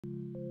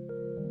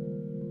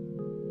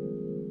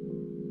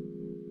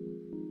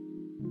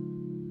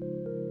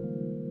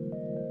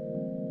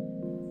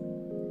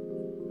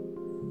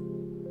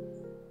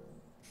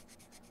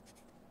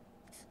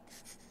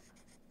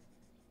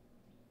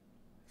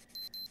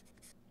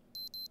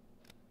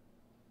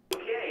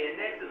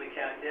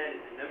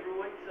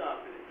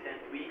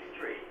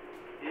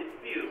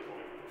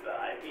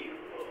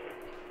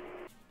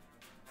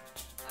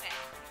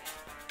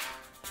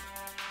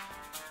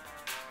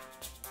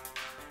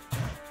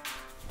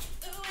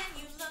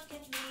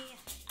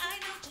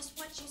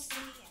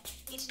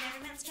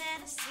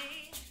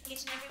fantasy.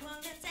 Each and every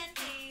woman's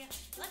envy.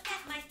 Look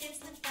at my thin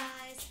slim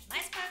thighs, my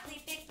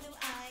sparkly big blue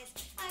eyes.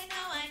 I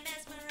know I'm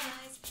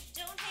mesmerized.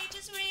 Don't hate,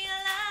 just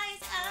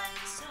realize I'm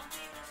so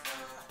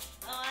beautiful.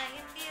 Oh, I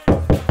am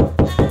beautiful.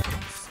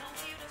 I'm so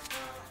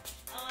beautiful.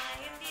 Oh, I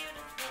am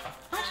beautiful.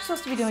 Aren't you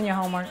supposed to be doing your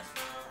homework?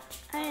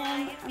 I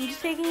am. I'm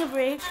just taking a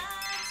break.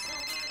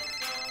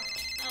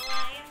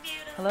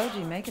 Hello,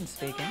 G. Macon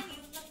speaking.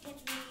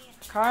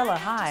 Carla,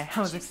 hi. I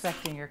was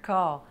expecting your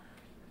call.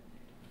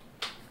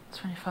 It's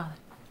from your father.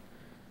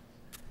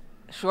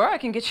 Sure, I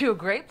can get you a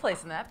great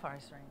place in that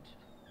price range.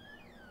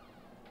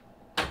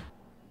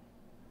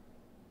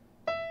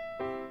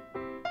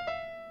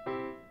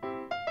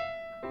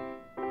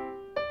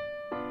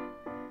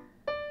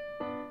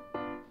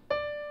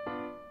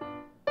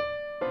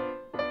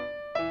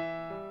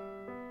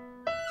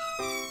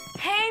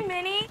 Hey,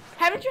 Minnie.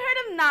 Haven't you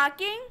heard him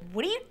knocking?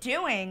 What are you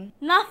doing?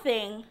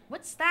 Nothing.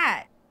 What's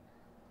that?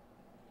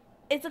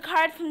 It's a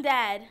card from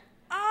Dad.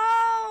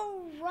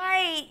 Oh,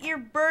 right. Your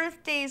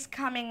birthday's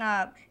coming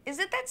up. Is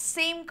it that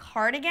same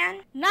card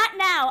again? Not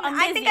now. I'm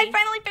busy. I think I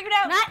finally figured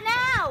out. Not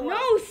now.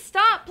 No,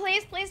 stop.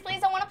 Please, please,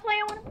 please. I want to play.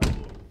 I want to play.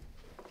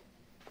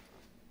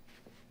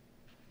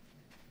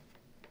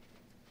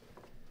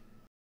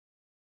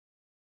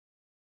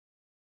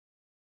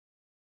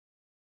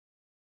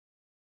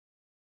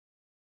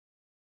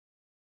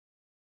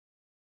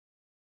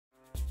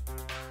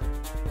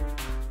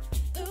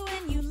 Ooh,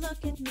 when you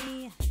look at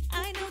me,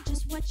 I know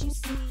just what you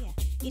see.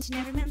 Each and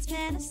every man's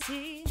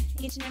fantasy,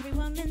 each and every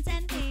woman's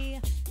envy.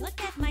 Look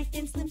at my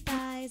thin slim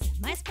thighs,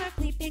 my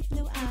sparkly big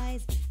blue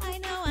eyes. I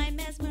know I'm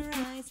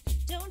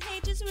mesmerized. Don't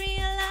hate, just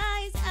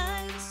realize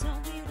I'm so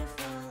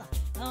beautiful.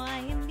 Oh, I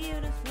am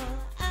beautiful.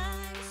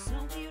 I'm so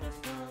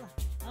beautiful.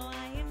 Oh,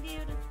 I am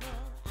beautiful.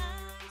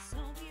 I'm so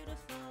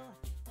beautiful.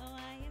 Oh,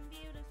 I am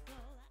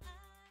beautiful.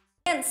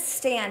 I can't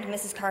stand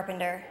Mrs.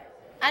 Carpenter.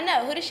 I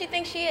know. Who does she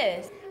think she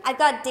is? I've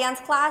got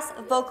dance class,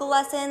 vocal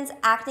lessons,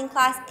 acting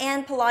class,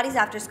 and Pilates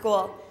after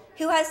school.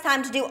 Who has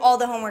time to do all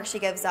the homework she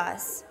gives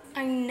us?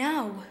 I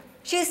know.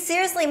 She's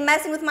seriously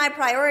messing with my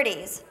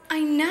priorities.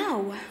 I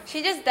know.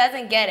 She just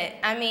doesn't get it.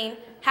 I mean,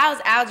 how's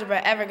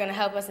algebra ever going to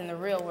help us in the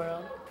real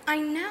world? I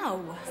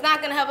know. It's not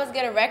going to help us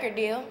get a record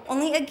deal.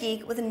 Only a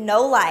geek with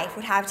no life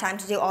would have time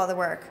to do all the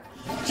work.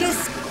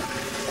 She's...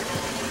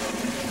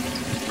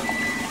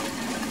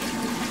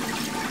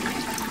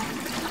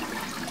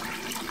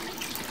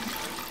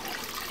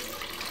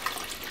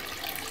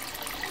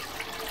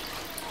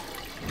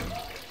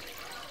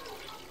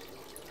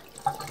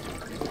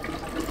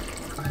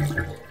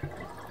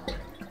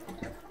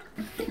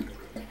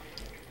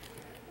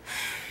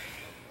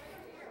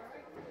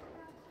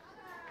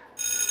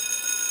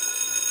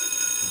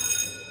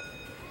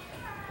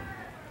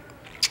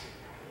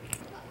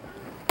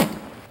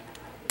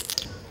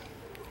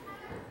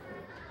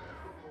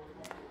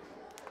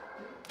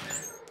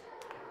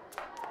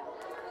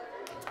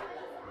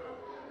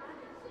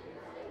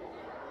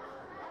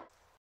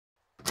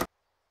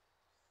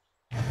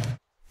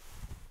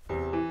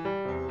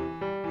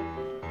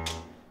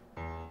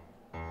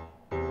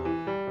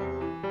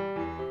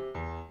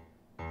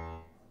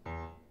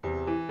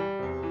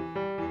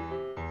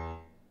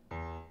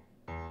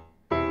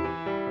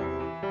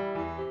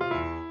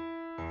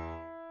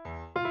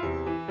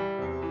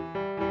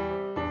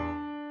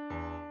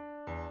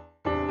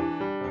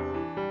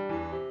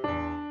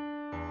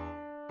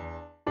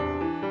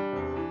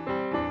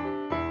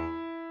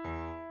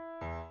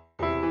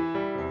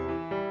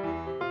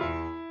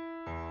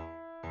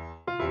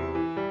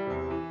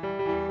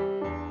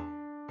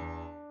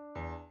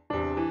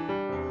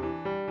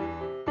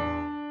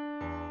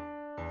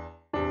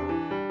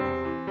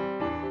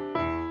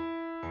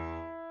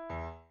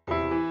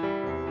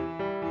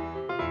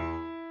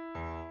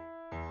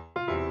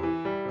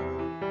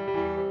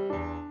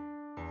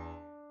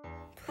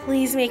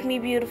 Please make me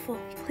beautiful.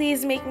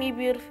 Please make me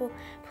beautiful.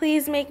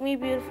 Please make me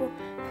beautiful.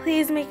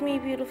 Please make me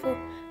beautiful.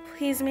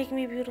 Please make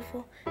me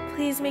beautiful.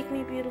 Please make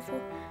me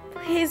beautiful.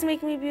 Please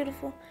make me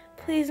beautiful.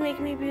 Please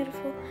make me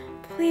beautiful.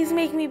 Please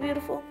make me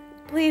beautiful.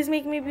 Please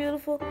make me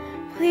beautiful.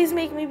 Please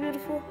make me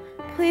beautiful.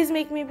 Please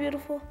make me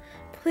beautiful.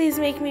 Please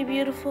make me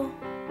beautiful.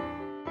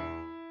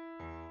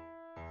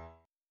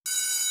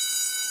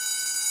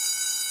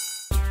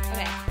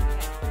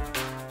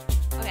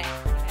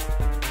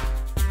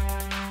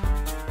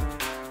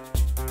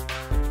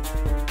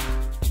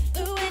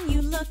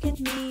 Look at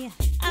me,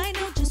 I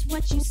know just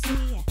what you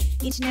see.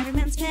 Each and every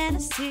man's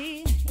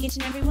fantasy, each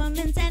and every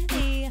woman's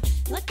envy.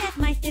 Look at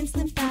my thin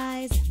slim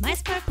thighs, my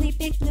sparkly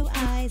big blue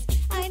eyes.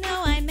 I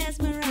know I'm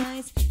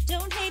mesmerized.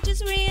 Don't hate,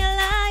 just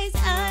realize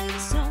I'm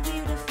so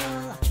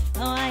beautiful.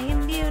 Oh, I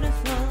am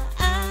beautiful.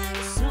 I'm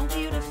so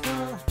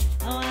beautiful.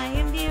 Oh, I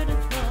am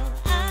beautiful.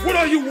 What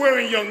are you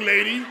wearing, young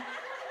lady?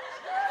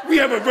 We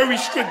have a very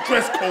strict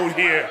dress code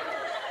here.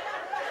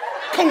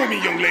 Come with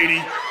me, young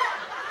lady.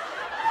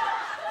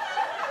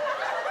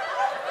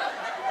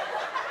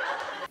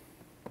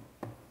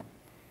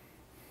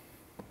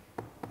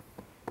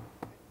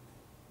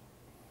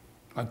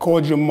 I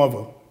called your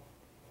mother.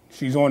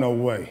 She's on her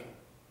way.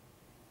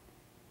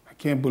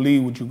 Can't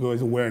believe what you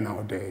girls are wearing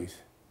nowadays.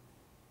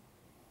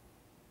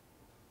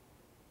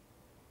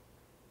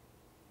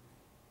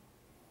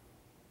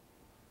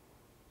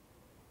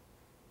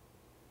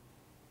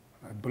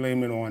 I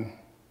blame it on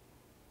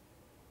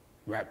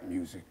rap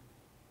music.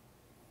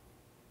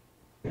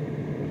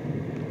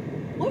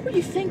 What were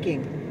you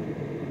thinking?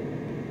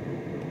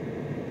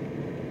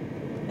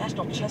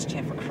 National chess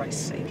champ, for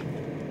Christ's sake.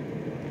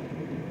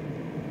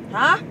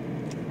 Huh?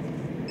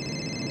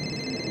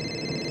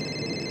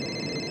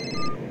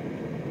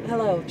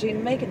 Hello,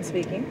 Gene Macon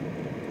speaking.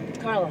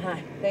 Carla,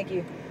 hi. Thank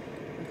you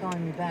for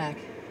calling me back.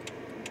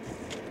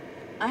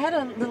 I had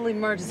a little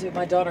emergency with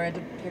my daughter. I had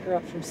to pick her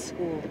up from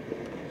school.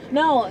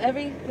 No,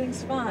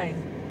 everything's fine.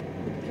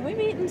 Can we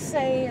meet in,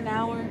 say, an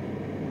hour?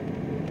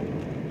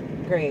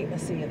 Great, I'll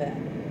see you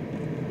then.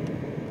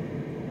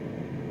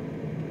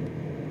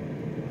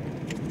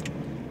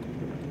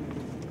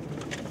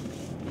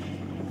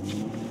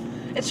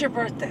 It's your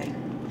birthday.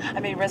 I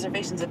made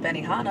reservations at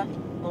Benihana.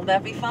 Will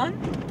that be fun?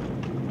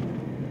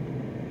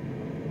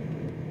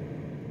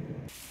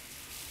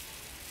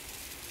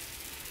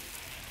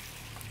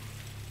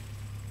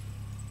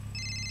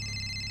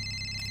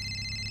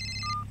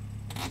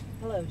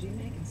 Hello, Gene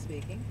Macon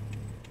speaking.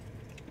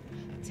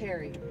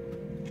 Terry.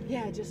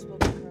 Yeah, I just spoke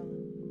to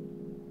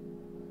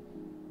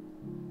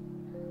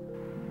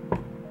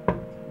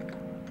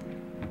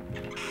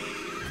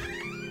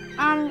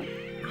Carla.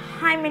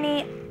 Hi,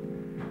 Minnie.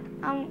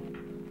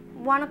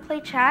 Wanna play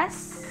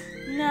chess?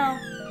 No,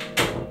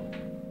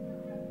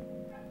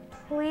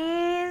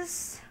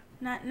 Please?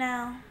 not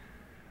now.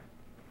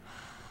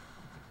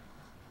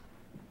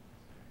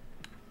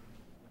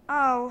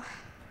 Oh,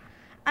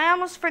 I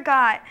almost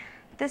forgot.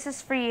 This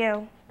is for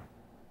you.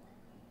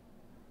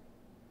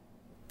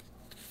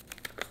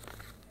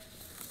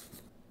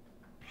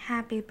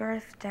 Happy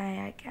birthday,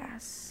 I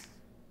guess.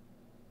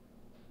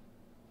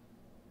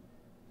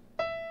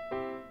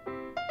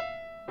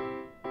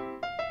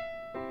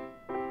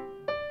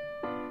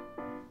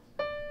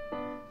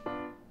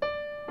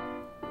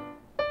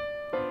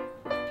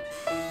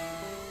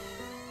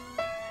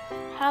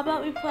 How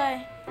about we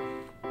play?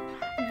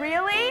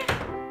 Really?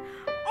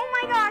 Oh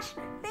my gosh,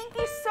 thank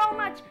you so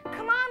much.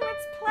 Come on,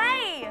 let's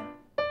play.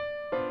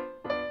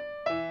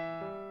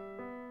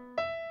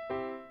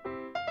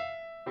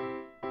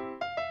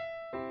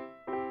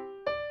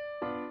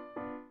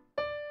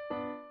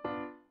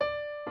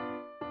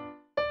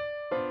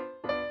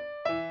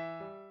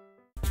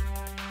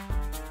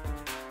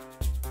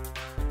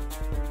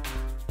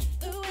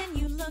 Ooh, when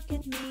you look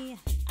at me,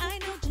 I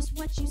know just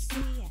what you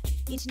see.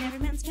 Each and every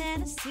man's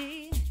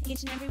fantasy,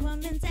 each and every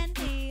woman's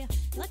envy.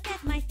 Look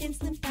at my thin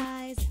slim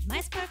thighs,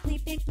 my sparkly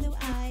big blue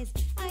eyes.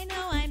 I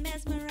know I'm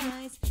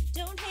mesmerized.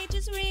 Don't hate,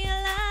 just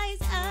realize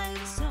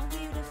I'm so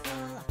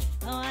beautiful.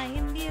 Oh, I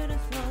am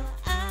beautiful.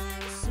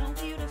 I'm so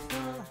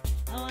beautiful.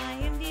 Oh, I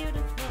am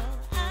beautiful.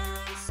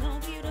 I'm so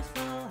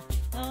beautiful.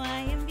 Oh, I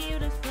am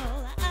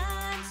beautiful.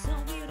 I'm so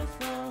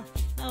beautiful.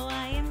 Oh,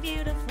 I am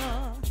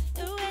beautiful.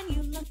 Ooh, when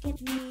you look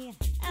at me,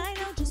 I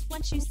know just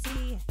what you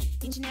see.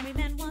 Each and every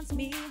man wants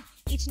me.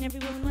 Each and every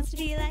woman wants to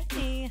be like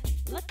me.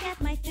 Look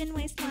at my thin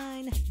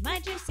waistline,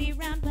 my juicy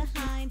round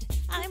behind.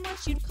 I'm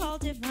what you'd call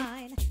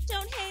divine.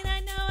 Don't hate,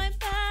 I know I'm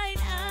fine.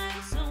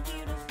 I'm so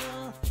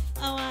beautiful.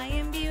 Oh, I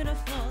am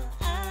beautiful.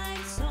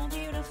 I'm so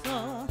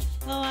beautiful.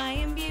 Oh, I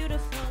am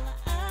beautiful.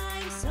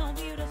 I'm so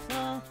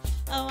beautiful.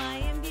 Oh, I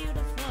am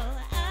beautiful.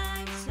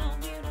 I'm so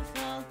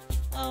beautiful.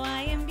 Oh,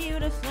 I am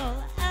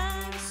beautiful.